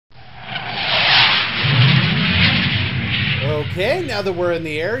Okay, now that we're in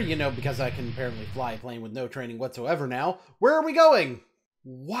the air, you know, because I can apparently fly a plane with no training whatsoever now, where are we going?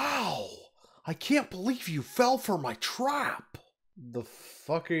 Wow, I can't believe you fell for my trap. The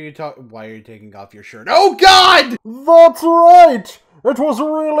fuck are you talking? Why are you taking off your shirt? Oh God! That's right! It was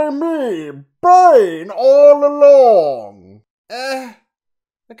really me, Bane, all along! I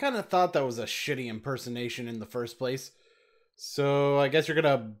kind of thought that was a shitty impersonation in the first place. So I guess you're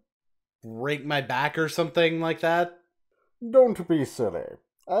gonna break my back or something like that? Don't be silly.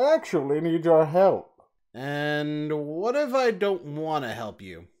 I actually need your help. And what if I don't want to help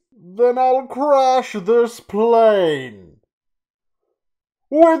you? Then I'll crash this plane.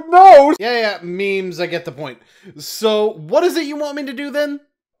 With no... Yeah, memes, I get the point. So, what is it you want me to do then?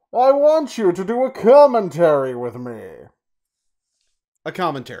 I want you to do a commentary with me. A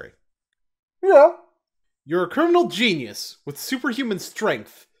commentary. Yeah. You're a criminal genius with superhuman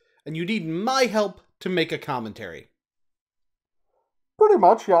strength, and you need my help to make a commentary. Pretty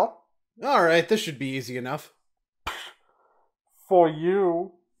much, yeah. Alright, this should be easy enough. For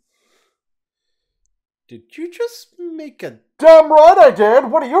you. Did you just make a... Damn right I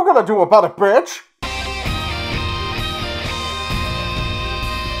did! What are you gonna do about it, bitch?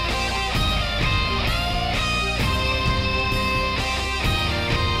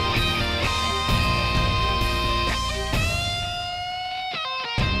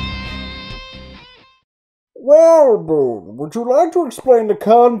 Well, Boon, would you like to explain the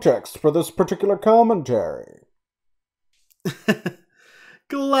context for this particular commentary?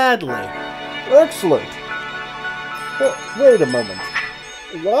 Gladly. Excellent. Wait a moment.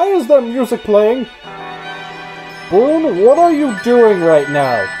 Why is there music playing? Boon, what are you doing right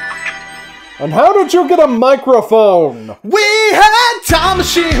now? And how did you get a microphone? We had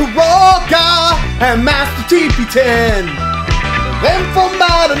Tamashii Hiroka and Master TP10. Then from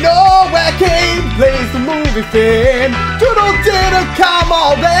out of nowhere came, plays the movie fan. Doodle did a come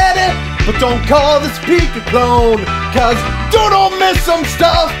already, but don't call this Pika-clone, cause Doodle missed some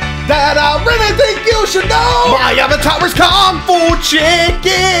stuff that I really think you should know. My avatar is Kung Fu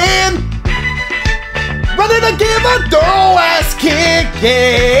Chicken, ready to give a thorough ass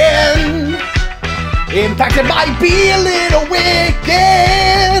kicking. In fact, it might be a little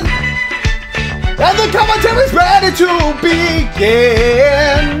wicked, and the commentary's ready to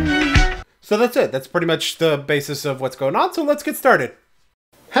begin. So that's it. That's pretty much the basis of what's going on. So let's get started.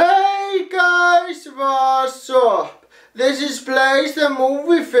 Hey guys, what's up? This is Blaze the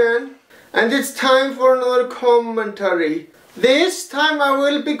Movie Fan, and it's time for another commentary. This time I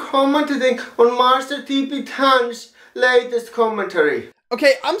will be commenting on Master TP10's latest commentary.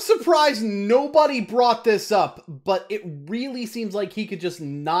 Okay, I'm surprised nobody brought this up, but it really seems like he could just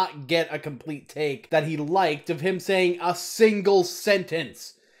not get a complete take that he liked of him saying a single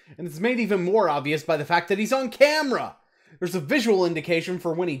sentence. And it's made even more obvious by the fact that he's on camera. There's a visual indication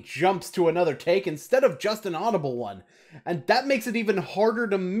for when he jumps to another take instead of just an audible one. And that makes it even harder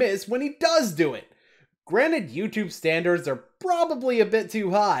to miss when he does do it. Granted, YouTube standards are probably a bit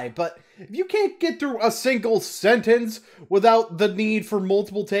too high, but if you can't get through a single sentence without the need for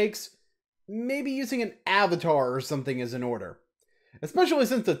multiple takes, maybe using an avatar or something is in order. Especially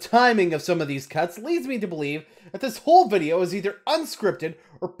since the timing of some of these cuts leads me to believe that this whole video is either unscripted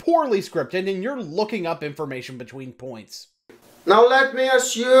or poorly scripted and you're looking up information between points. Now let me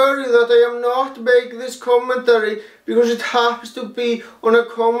assure you that I am not making this commentary because it happens to be on a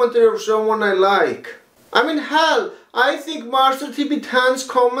commentary of someone I like. I mean, hell, I think Master TP10's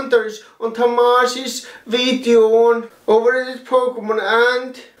commentaries on Tamashi's video on Overrated Pokemon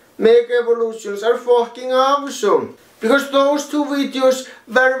and Mega Evolutions are fucking awesome. Because those two videos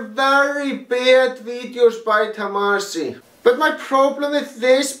were very bad videos by Tamashi. But my problem with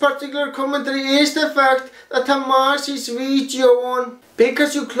this particular commentary is the fact that Tamashi's video on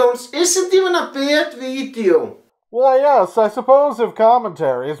Pika-clones isn't even a bad video. Why yes, I suppose if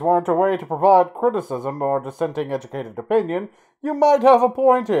commentaries weren't a way to provide criticism or dissenting educated opinion, you might have a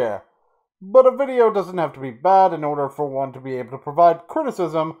point here. But a video doesn't have to be bad in order for one to be able to provide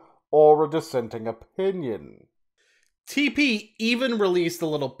criticism or a dissenting opinion. TP even released a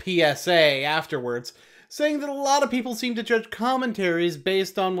little PSA afterwards, saying that a lot of people seem to judge commentaries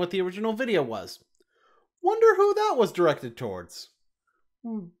based on what the original video was. Wonder who that was directed towards?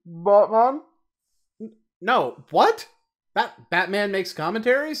 Batman? No, what? Batman makes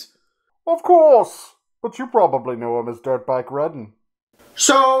commentaries? Of course! But you probably know him as Dirtbike Redden.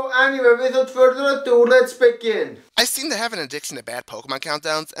 So, anyway, without further ado, let's begin. I seem to have an addiction to bad Pokemon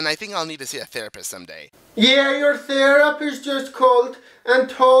countdowns, and I think I'll need to see a therapist someday. Yeah, your therapist just called and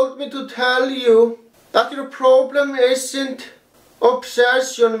told me to tell you that your problem isn't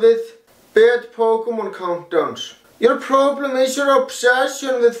obsession with bad Pokemon countdowns. Your problem is your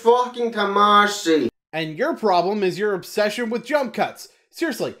obsession with fucking Tamashii. And your problem is your obsession with jump cuts.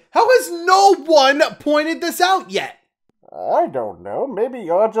 Seriously, how has no one pointed this out yet? I don't know, maybe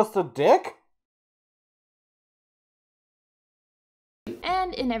you're just a dick?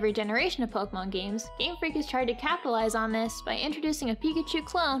 And in every generation of Pokemon games, Game Freak has tried to capitalize on this by introducing a Pikachu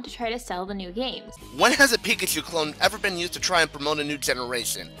clone to try to sell the new games. When has a Pikachu clone ever been used to try and promote a new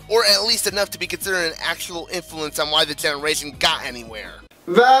generation? Or at least enough to be considered an actual influence on why the generation got anywhere?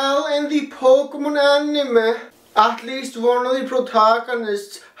 Well, in the Pokemon anime, at least one of the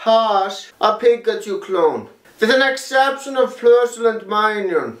protagonists has a Pikachu clone, with an exception of Flurzel and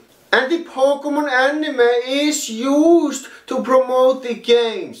Minion. And the Pokemon anime is used to promote the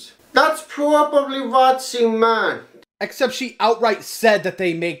games. That's probably what she meant. Except she outright said that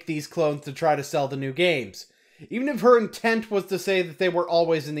they make these clones to try to sell the new games. Even if her intent was to say that they were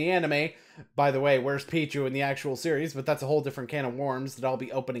always in the anime, by the way, where's Pichu in the actual series, but that's a whole different can of worms that I'll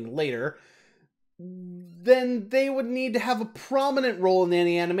be opening later, then they would need to have a prominent role in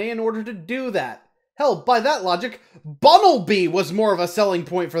any anime in order to do that. Hell, by that logic, Bunnelby was more of a selling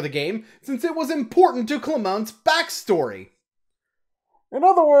point for the game, since it was important to Clement's backstory. In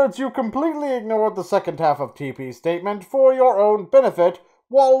other words, you completely ignored the second half of TP's statement for your own benefit,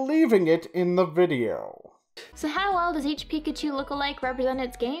 while leaving it in the video. So how well does each Pikachu lookalike represent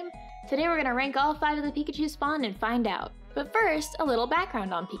its game? Today we're gonna rank all 5 of the Pikachu spawn and find out. But first, a little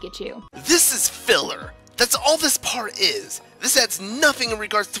background on Pikachu. This is filler. That's all this part is. This adds nothing in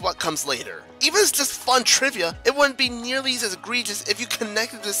regards to what comes later. Even if it's just fun trivia, it wouldn't be nearly as egregious if you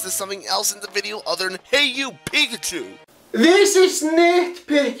connected this to something else in the video other than, "Hey you, Pikachu!" This is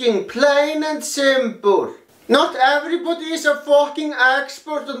nitpicking, plain and simple. Not everybody is a fucking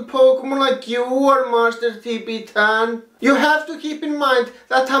expert on Pokemon like you or Master TP10. You have to keep in mind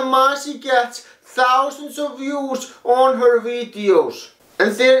that Tamashii gets thousands of views on her videos.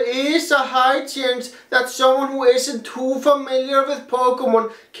 And there is a high chance that someone who isn't too familiar with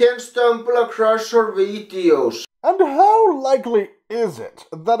Pokemon can stumble across her videos. And how likely is it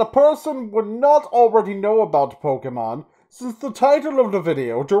that a person would not already know about Pokemon, since the title of the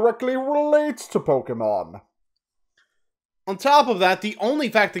video directly relates to Pokemon? On top of that, the only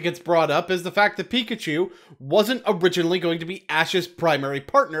fact that gets brought up is the fact that Pikachu wasn't originally going to be Ash's primary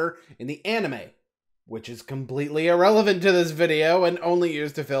partner in the anime, which is completely irrelevant to this video and only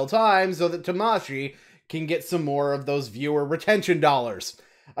used to fill time so that Tamashii can get some more of those viewer retention dollars.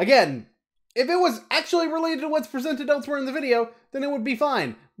 Again, if it was actually related to what's presented elsewhere in the video, then it would be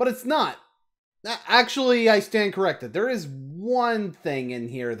fine, but it's not. Actually, I stand corrected. There is one thing in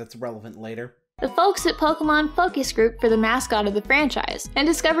here that's relevant later. The folks at Pokemon focus group for the mascot of the franchise, and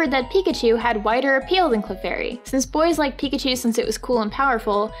discovered that Pikachu had wider appeal than Clefairy, since boys liked Pikachu since it was cool and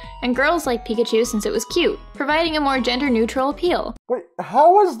powerful, and girls liked Pikachu since it was cute, providing a more gender-neutral appeal. Wait,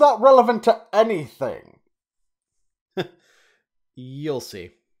 how is that relevant to anything? You'll see.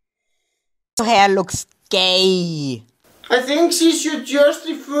 Her hair looks gay. I think she should just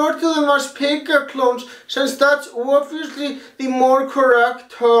refer to them as Pika-clones, since that's obviously the more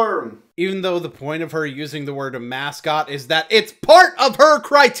correct term. Even though the point of her using the word mascot is that it's part of her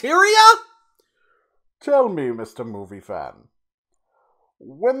criteria? Tell me, Mr. Movie Fan.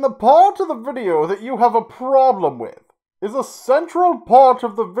 When the part of the video that you have a problem with is a central part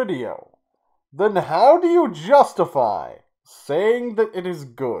of the video, then how do you justify saying that it is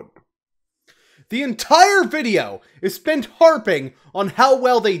good? The entire video is spent harping on how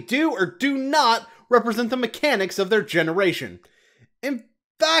well they do or do not represent the mechanics of their generation. In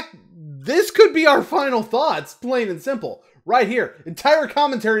fact, this could be our final thoughts, plain and simple. Right here, entire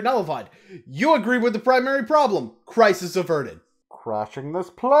commentary nullified. You agree with the primary problem. Crisis averted. Crashing this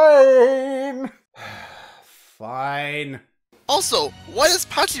plane! Fine. Also, why does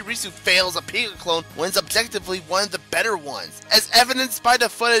Pachirisu fail as a Pika-clone when it's objectively one of the better ones, as evidenced by the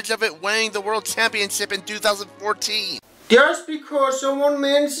footage of it winning the World Championship in 2014? Just because someone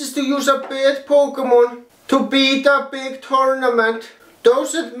manages to use a bad Pokemon to beat a big tournament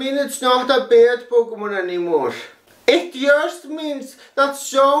doesn't mean it's not a bad Pokemon anymore. It just means that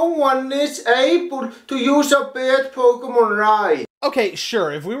someone is able to use a bad Pokemon right. Okay,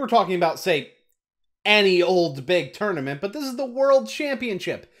 sure, if we were talking about, say, any old big tournament, but this is the World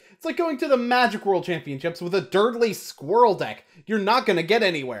Championship. It's like going to the Magic World Championships with a dirtly squirrel deck. You're not going to get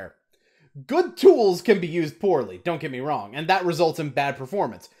anywhere. Good tools can be used poorly, don't get me wrong, and that results in bad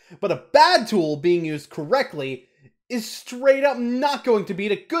performance. But a bad tool being used correctly is straight up not going to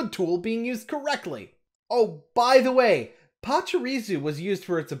beat a good tool being used correctly. Oh, by the way, Pachirisu was used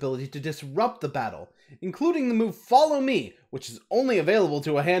for its ability to disrupt the battle, including the move Follow Me, which is only available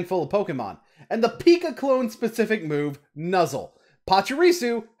to a handful of Pokemon, and the Pika-clone specific move, Nuzzle.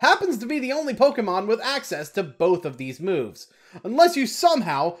 Pachirisu happens to be the only Pokemon with access to both of these moves, unless you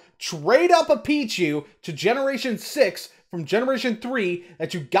somehow trade up a Pichu to Generation 6 from Generation 3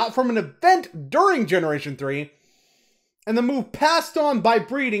 that you got from an event during Generation 3, and the move passed on by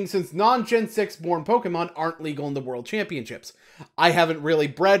breeding since non-Gen 6 born Pokemon aren't legal in the World Championships. I haven't really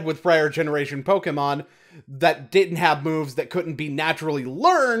bred with prior generation Pokemon that didn't have moves that couldn't be naturally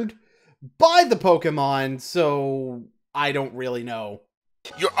learned by the Pokemon, so I don't really know.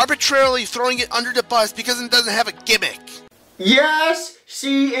 You're arbitrarily throwing it under the bus because it doesn't have a gimmick. Yes,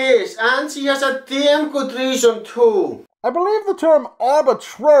 she is, and she has a damn good reason too. I believe the term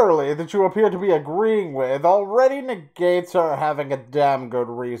arbitrarily that you appear to be agreeing with already negates her having a damn good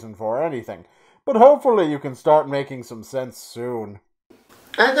reason for anything. But hopefully you can start making some sense soon.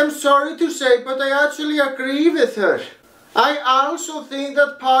 And I'm sorry to say, but I actually agree with her. I also think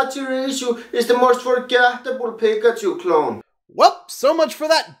that Pachirisu is the most forgettable Pikachu clone. Well, so much for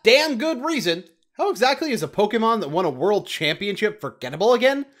that damn good reason. How exactly is a Pokemon that won a World Championship forgettable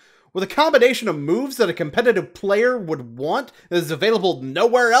again? With a combination of moves that a competitive player would want that is available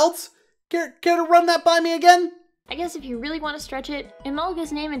nowhere else? Care to run that by me again? I guess if you really want to stretch it,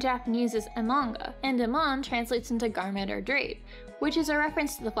 Emolga's name in Japanese is Emanga, and Emon translates into garment or drape, which is a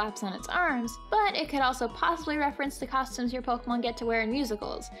reference to the flaps on its arms, but it could also possibly reference the costumes your Pokemon get to wear in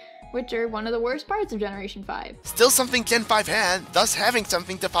musicals, which are one of the worst parts of Generation 5. Still something Gen 5 had, thus having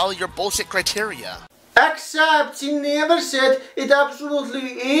something to follow your bullshit criteria. Except she never said it absolutely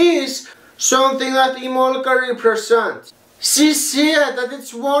is something that Emolga represents. She said that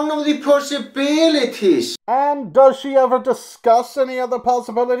it's one of the possibilities. And does she ever discuss any other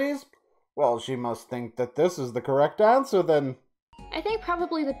possibilities? Well, she must think that this is the correct answer then. I think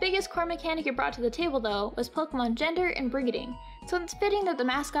probably the biggest core mechanic it brought to the table, though, was Pokemon gender and breeding, so it's fitting that the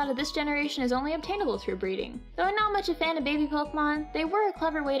mascot of this generation is only obtainable through breeding. Though I'm not much a fan of baby Pokemon, they were a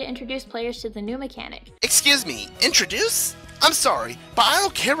clever way to introduce players to the new mechanic. Excuse me, introduce? I'm sorry, but I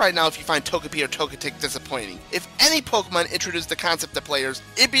don't care right now if you find Togepi or Togetic disappointing. If any Pokemon introduced the concept to players,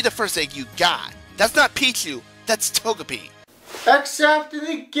 it'd be the first egg you got. That's not Pichu, that's Togepi. Except in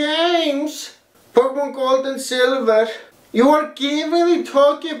the games, Pokemon Gold and Silver, you are given the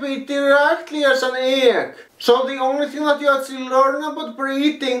Togepi directly as an egg. So the only thing that you actually learn about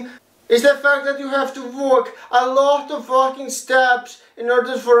breeding is the fact that you have to walk a lot of fucking steps in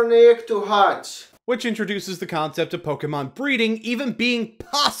order for an egg to hatch. Which introduces the concept of Pokemon breeding even being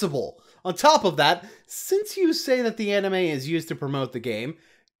possible. On top of that, since you say that the anime is used to promote the game,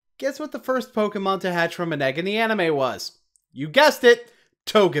 guess what the first Pokemon to hatch from an egg in the anime was? You guessed it,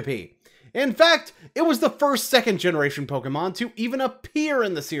 Togepi. In fact, it was the first second-generation Pokemon to even appear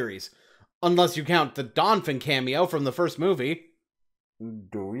in the series. Unless you count the Donphin cameo from the first movie.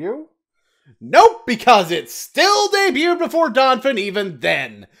 Do you? Nope, because it still debuted before Donphin even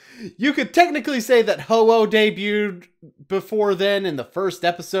then. You could technically say that Ho-Oh debuted before then in the first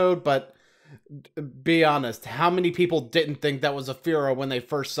episode, but be honest, how many people didn't think that was a Furo when they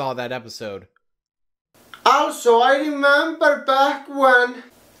first saw that episode? Also, I remember back when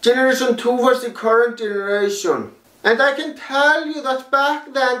Generation 2 was the current generation. And I can tell you that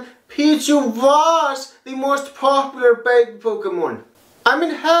back then, Pichu was the most popular baby Pokemon. I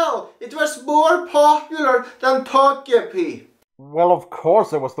mean, hell, it was more popular than Togepi. Well, of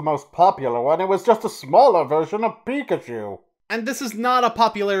course it was the most popular one. It was just a smaller version of Pikachu. And this is not a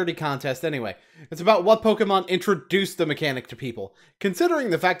popularity contest anyway. It's about what Pokemon introduced the mechanic to people. Considering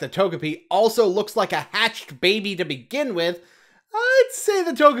the fact that Togepi also looks like a hatched baby to begin with, I'd say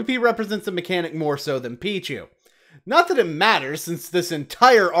that Togepi represents the mechanic more so than Pichu. Not that it matters, since this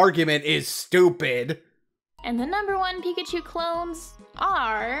entire argument is stupid. And the number one Pikachu clones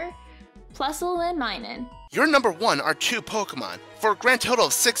are Plusle and Minun. Your number one are 2 Pokemon, for a grand total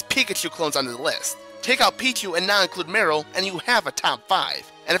of 6 Pikachu clones on the list. Take out Pichu and not include Meryl, and you have a top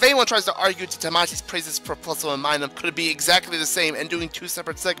 5. And if anyone tries to argue to Tamachi's praises for Plusle and Minun could be exactly the same and doing 2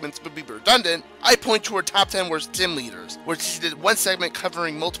 separate segments would be redundant, I point to her top 10 worst gym leaders, where she did one segment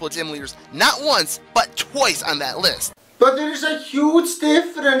covering multiple gym leaders, not once, but twice on that list. But there is a huge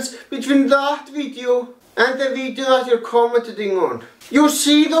difference between that video and the video that you're commenting on. You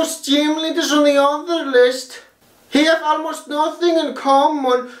see those gym leaders on the other list have almost nothing in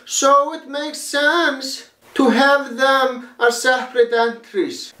common, so it makes sense to have them as separate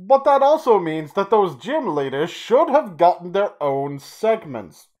entries. But that also means that those gym leaders should have gotten their own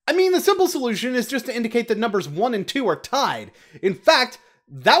segments. I mean, the simple solution is just to indicate that numbers 1 and 2 are tied. In fact,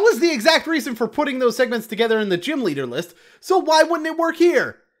 that was the exact reason for putting those segments together in the gym leader list, so why wouldn't it work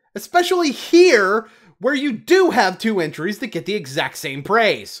here? Especially here, where you do have 2 entries that get the exact same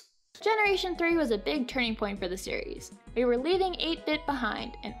praise. Generation 3 was a big turning point for the series. We were leaving 8-bit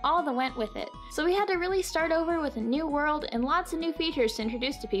behind, and all that went with it. So we had to really start over with a new world and lots of new features to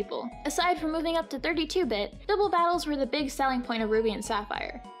introduce to people. Aside from moving up to 32-bit, double battles were the big selling point of Ruby and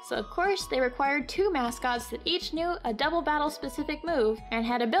Sapphire. So of course, they required 2 mascots that each knew a double battle specific move and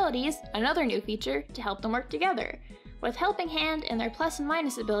had abilities, another new feature, to help them work together. With Helping Hand and their plus and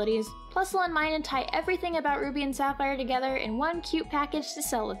minus abilities, Plusle and Minun tie everything about Ruby and Sapphire together in one cute package to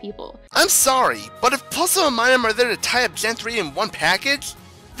sell to people. I'm sorry, but if Plusle and Minun are there to tie up Gen 3 in one package,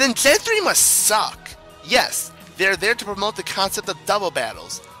 then Gen 3 must suck. Yes, they're there to promote the concept of double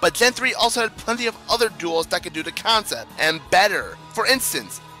battles, but Gen 3 also had plenty of other duels that could do the concept, and better. For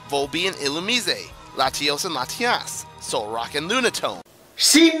instance, Volby and Illumise, Latios and Latias, Solrock and Lunatone.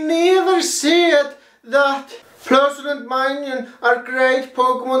 She never said that Plusle and Minun are great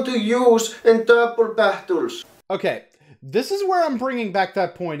Pokemon to use in double battles. Okay, this is where I'm bringing back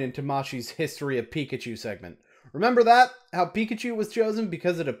that point in Tamashi's History of Pikachu segment. Remember that? How Pikachu was chosen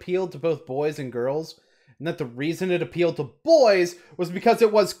because it appealed to both boys and girls? And that the reason it appealed to boys was because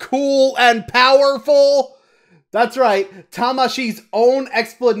it was cool and powerful? That's right, Tamashi's own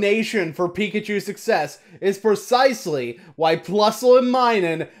explanation for Pikachu's success is precisely why Plusle and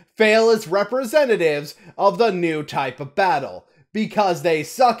Minun fail as representatives of the new type of battle. Because they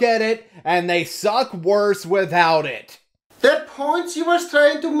suck at it, and they suck worse without it. The point she was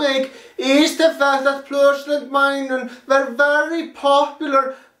trying to make is the fact that Plusle and Minun were very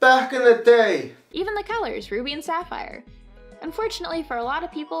popular back in the day. Even the colors, Ruby and Sapphire. Unfortunately for a lot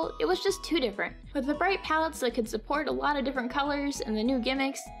of people, it was just too different, with the bright palettes that could support a lot of different colors and the new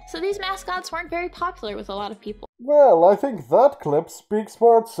gimmicks, so these mascots weren't very popular with a lot of people. Well, I think that clip speaks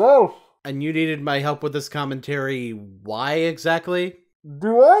for itself. And you needed my help with this commentary. Why exactly?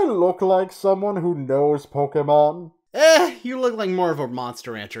 Do I look like someone who knows Pokemon? You look like more of a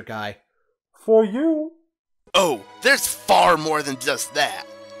Monster Rancher guy. For you? Oh, there's far more than just that.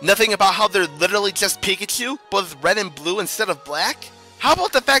 Nothing about how they're literally just Pikachu, but with red and blue instead of black? How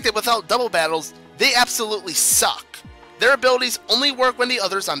about the fact that without double battles, they absolutely suck? Their abilities only work when the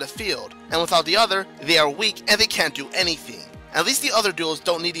other's on the field, and without the other, they are weak and they can't do anything. At least the other duels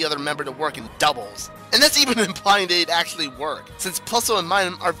don't need the other member to work in doubles. And that's even implying they'd actually work, since Plusle and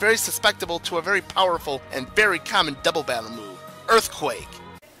Minun are very susceptible to a very powerful and very common double battle move, Earthquake.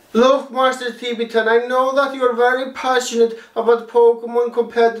 Look, Master Tibetan, I know that you are very passionate about Pokemon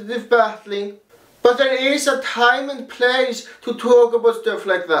competitive battling, but there is a time and place to talk about stuff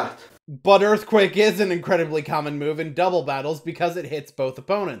like that. But Earthquake is an incredibly common move in double battles because it hits both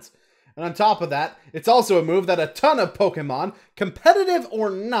opponents. And on top of that, it's also a move that a ton of Pokemon, competitive or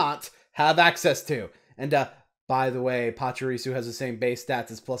not, have access to. And by the way, Pachirisu has the same base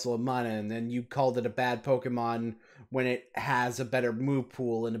stats as Plusle and Minun, and you called it a bad Pokemon when it has a better move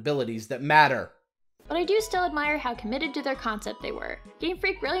pool and abilities that matter. But I do still admire how committed to their concept they were. Game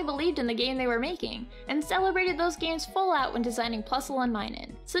Freak really believed in the game they were making, and celebrated those games full out when designing Plusle and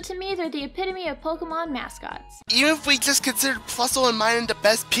Minun. So to me, they're the epitome of Pokemon mascots. Even if we just considered Plusle and Minun the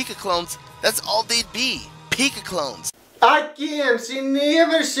best Pika-clones, that's all they'd be, Pika-clones. Again, she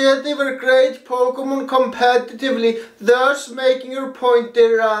never said they were great Pokemon competitively, thus making her point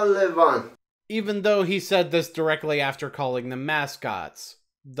irrelevant. Even though he said this directly after calling them mascots,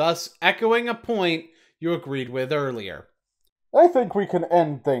 thus echoing a point you agreed with earlier. I think we can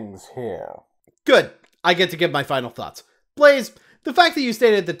end things here. Good. I get to give my final thoughts. Blaze, the fact that you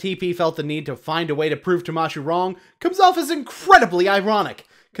stated that TP felt the need to find a way to prove Tamashi wrong comes off as incredibly ironic,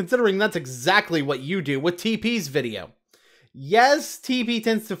 considering that's exactly what you do with TP's video. Yes, TP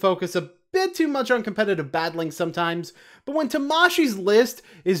tends to focus a bit too much on competitive battling sometimes, but when Tamashi's list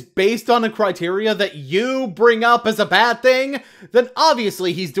is based on a criteria that you bring up as a bad thing, then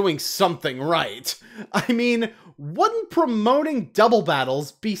obviously he's doing something right. I mean, wouldn't promoting double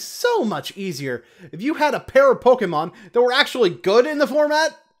battles be so much easier if you had a pair of Pokemon that were actually good in the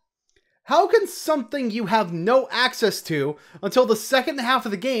format? How can something you have no access to until the second half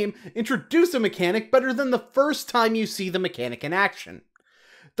of the game introduce a mechanic better than the first time you see the mechanic in action?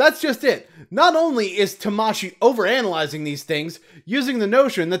 That's just it. Not only is Tamashi overanalyzing these things, using the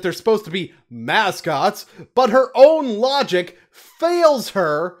notion that they're supposed to be mascots, but her own logic fails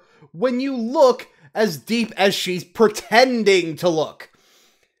her when you look as deep as she's pretending to look.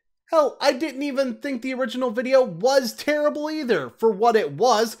 Hell, I didn't even think the original video was terrible either for what it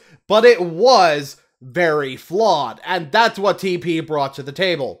was, but it was very flawed, and that's what TP brought to the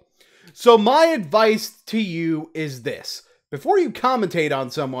table. So my advice to you is this. Before you commentate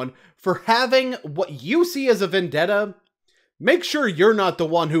on someone for having what you see as a vendetta, make sure you're not the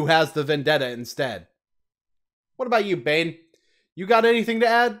one who has the vendetta instead. What about you, Bane? You got anything to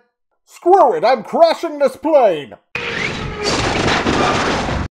add? Screw it, I'm crashing this plane!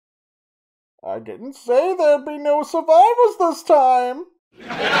 I didn't say there'd be no survivors this time!